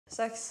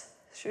6,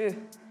 7,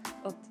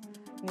 8,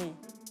 9.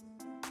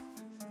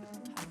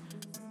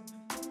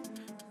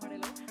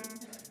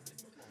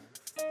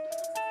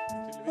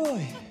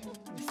 Oi.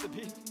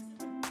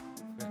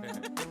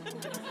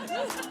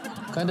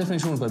 Hva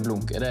definisjonen på et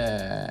blunk? Det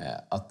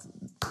at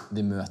de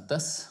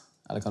møtes?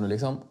 Eller kan du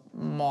liksom...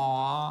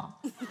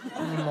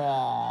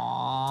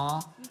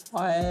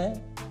 Hei.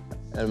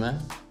 Du med?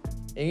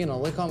 Ingen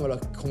andre kan vel ha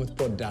kommet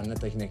på denne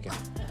teknikken.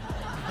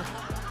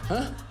 Hæ?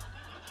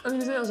 Jeg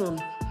vil si sånn.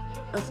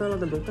 Jeg føler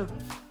at det blunker.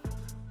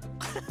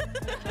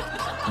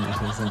 Det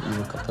er sånn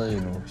Ivo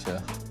Caprino-kjør.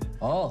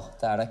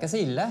 Det er da ikke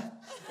så ille.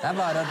 Det er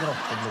bare å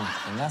droppe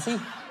blunkingen, si.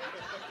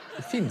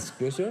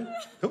 Finsk, du selv?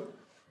 Jo.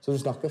 Så du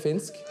snakker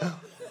finsk? Ja.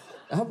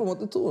 Jeg har på en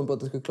måte troen på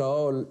at du skal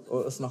klare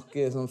å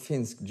snakke sånn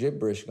finsk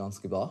gibberish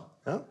ganske bra.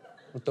 Ja.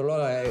 Mutta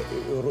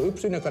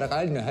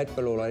uppsynnäkarakalna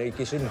heppelula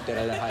ikke synte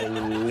det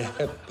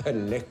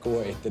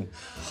hellepellekoiten.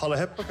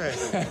 Halleheppakei.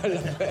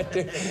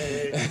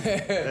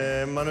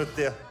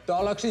 Manuttia.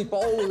 Talaksi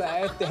Paule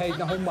ette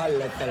heitä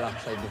hommallettella.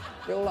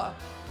 Jolla.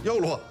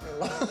 Joulua.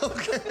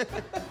 Ok.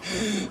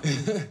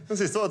 Den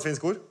siste var et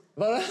finsk ord.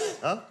 Hva er det?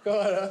 Ja. Hva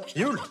er det?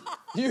 Jul.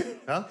 Jul?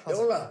 Ja,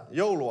 Jolla.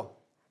 Joulua.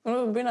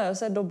 Nå begynner jeg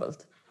å se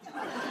dobbelt.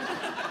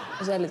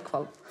 Og så er jeg litt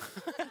kvalm.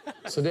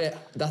 Så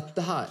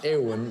dette her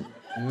er jo en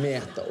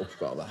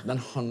metaoppgave. Den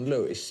handler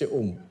jo ikke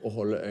om å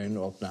holde øynene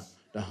åpne.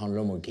 Den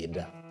handler om å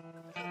gidde.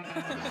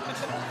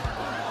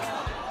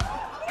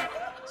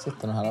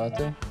 Sitter nå her da, vet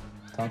du.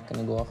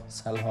 Tankene går,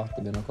 selvhatet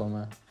begynner å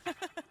komme.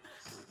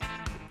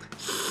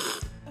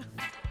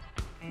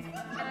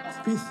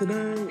 Spise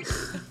deg!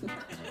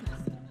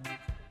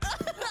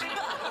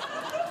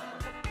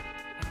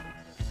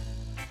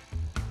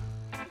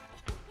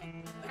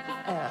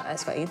 Jeg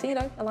skal ingenting i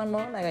dag, eller en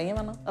morgen. Jeg har ingen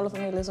venner, eller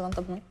familie som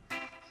venter på meg.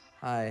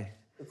 Hei.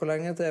 Hvor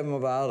lenge til jeg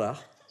må være der?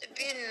 Det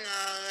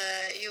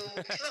begynner jo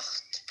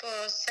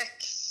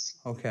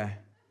 6:15. Ok.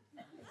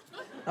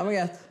 Ja, men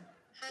greit.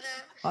 Ha det.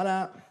 Ha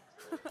det.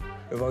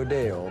 Det var jo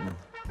det i orden.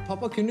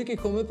 Pappa kunne ikke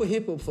komme på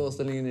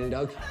hiphop-forestillingen i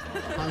dag.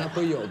 Han er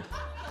på jobb.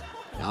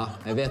 Ja,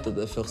 jeg vet at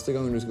det er første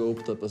gangen du skal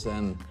opptre på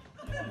scenen.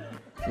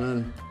 Men...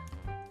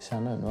 Jeg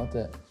kjenner jo nå at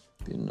det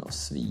begynner å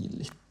svi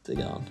litt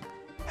grann.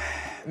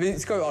 Vi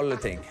skal jo alle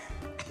ting.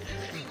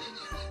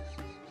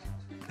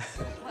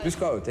 Du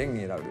skal jo ting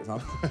i dag, du,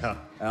 sant?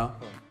 Ja.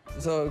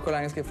 Så hvor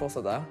lenge skal jeg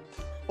fortsette?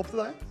 Opp til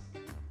deg.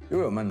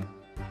 Jo, men...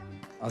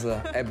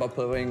 Altså, jeg bare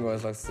prøver å inngå en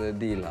slags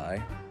deal her,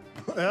 jeg.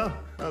 Ja,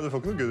 du får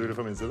ikke noe goodwill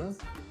fra min side.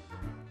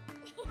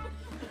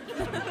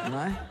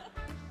 Nei.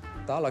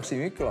 Det har lagt seg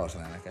mye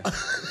kollasjen, ikke?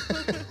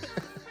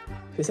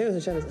 Vi ser jo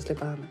så skjer hvis jeg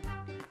slipper henne.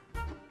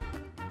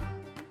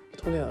 Jeg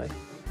tror vi gjør det.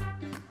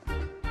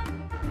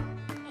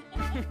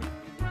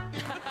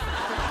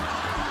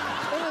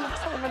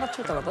 Det er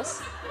naturlig av oss.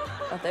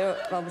 Dette er jo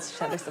verdens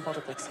kjedeligste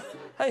partytriks.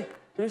 Hei,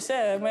 vil du se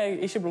meg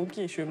ikke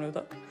blunke i 20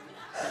 minutter?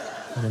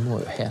 Men jeg må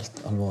jo helt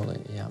alvorlig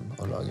hjem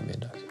og lage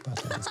middag på et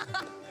eller annet sted.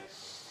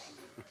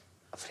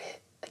 Fordi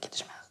jeg gidder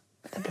ikke mer.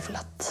 Det blir for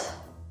lett.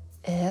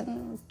 1,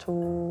 2,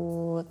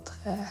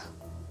 3...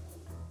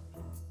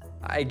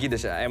 Nei, jeg gidder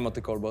ikke. Jeg må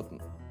til Kolbotn.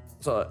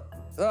 Så...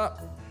 Ja.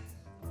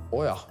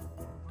 Åja.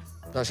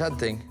 Det har skjedd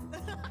ting.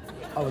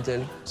 Av og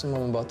til så må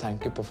man bare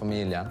tenke på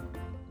familien.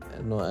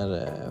 Nå er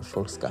det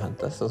folk skal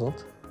hentes og sånt.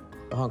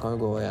 Og han kan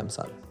jo gå hjem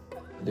selv.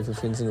 De får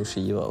finne seg noen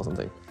skiver og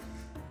sånne ting.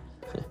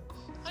 Har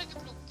du ikke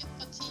blunket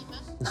på en time?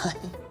 Nei.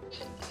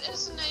 Er det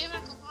så nøye med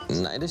den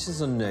konkurransen? Nei, det er ikke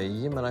så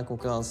nøye med den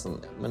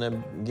konkurransen. Men jeg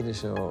gidder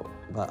ikke å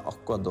være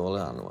akkurat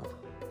dårligere enn noe.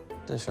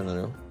 Det skjønner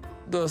du jo.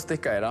 Da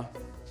stikker jeg, da.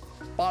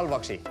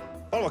 Palvaksi.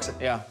 Palvaksi.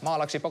 Ja,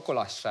 malaksi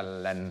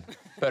pokolasjellen.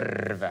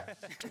 Børve.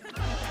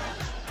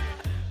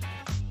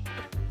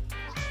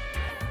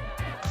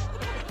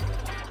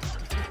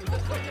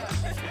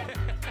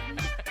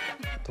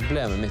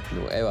 Problemet mitt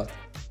nå er jo at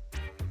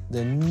det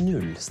er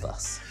null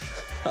stress.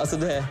 Altså,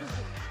 det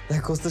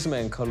koster ikke meg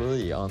en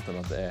kalori annet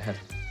enn at det er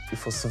helt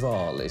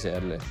uforsvarlig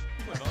kjedelig.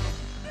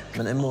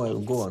 Men jeg må jo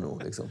gå nå,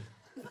 liksom.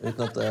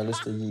 Uten at jeg har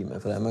lyst til å gi meg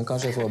for det. Men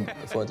kanskje jeg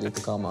får et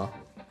lite kamera,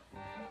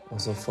 og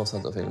så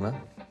fortsette å filme.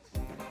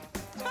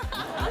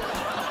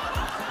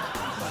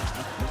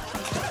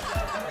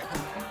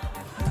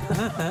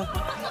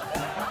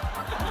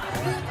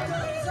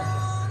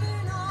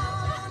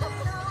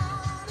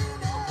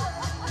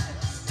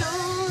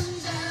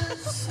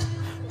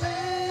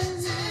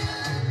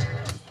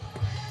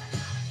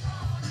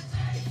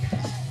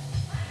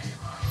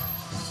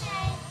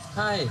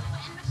 Hei.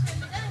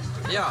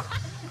 Ja.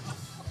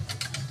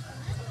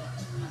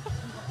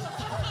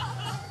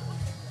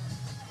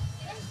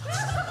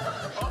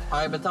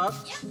 Har jeg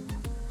betalt?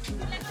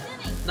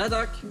 Nei,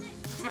 takk.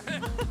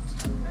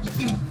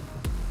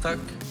 Takk.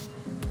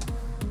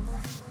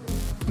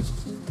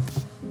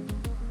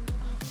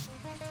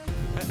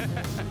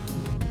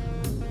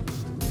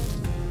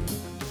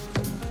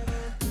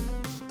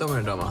 Da,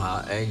 mine damer og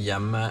herrer, jeg er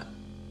hjemme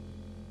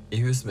i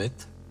huset mitt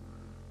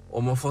og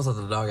må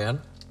fortsette dagen.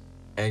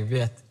 Jeg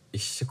vet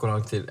ikke hvor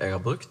lang tid jeg har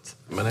brukt,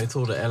 men jeg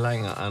tror det er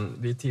lenger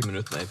enn de 10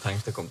 minuttene jeg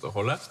tenkte jeg kom til å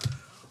holde.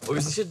 Og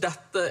hvis ikke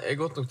dette er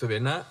godt nok til å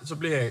vinne, så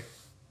blir jeg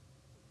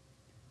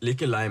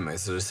like lei meg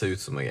som det ser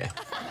ut som jeg er.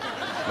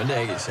 Men det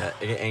er jeg ikke.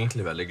 Jeg er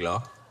egentlig veldig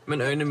glad.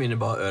 Men øynene mine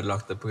er bare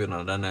ødelagte på grunn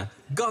av denne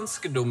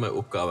ganske dumme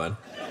oppgaven.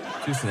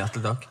 Tusen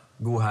hjertelig takk.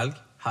 God helg.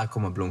 Her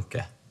kommer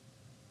blunke.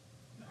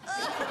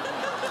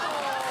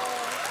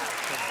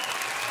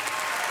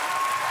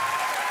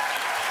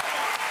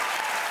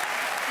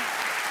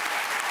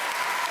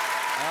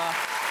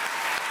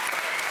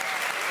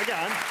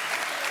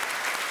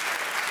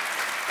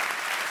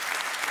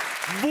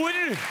 Hvor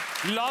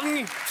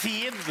lang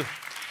tid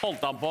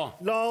holdt han på?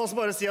 La oss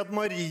bare si at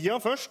Maria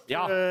først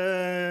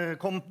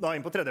kom da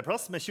inn på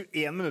tredjeplass med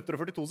 21 minutter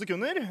og 42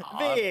 sekunder.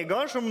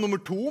 Vegard som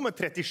nummer 2 med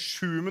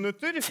 37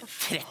 minutter.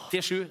 37? Det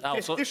er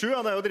også... 37,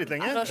 ja, det er jo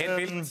dritlenge. Helt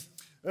vilt.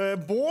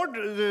 Bård,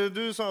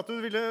 du sa at du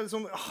ville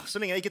sånn,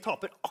 så lenge jeg ikke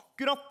taper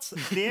akkurat.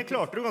 Det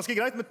klarte du ganske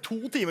greit med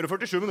 2 timer og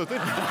 47 minutter.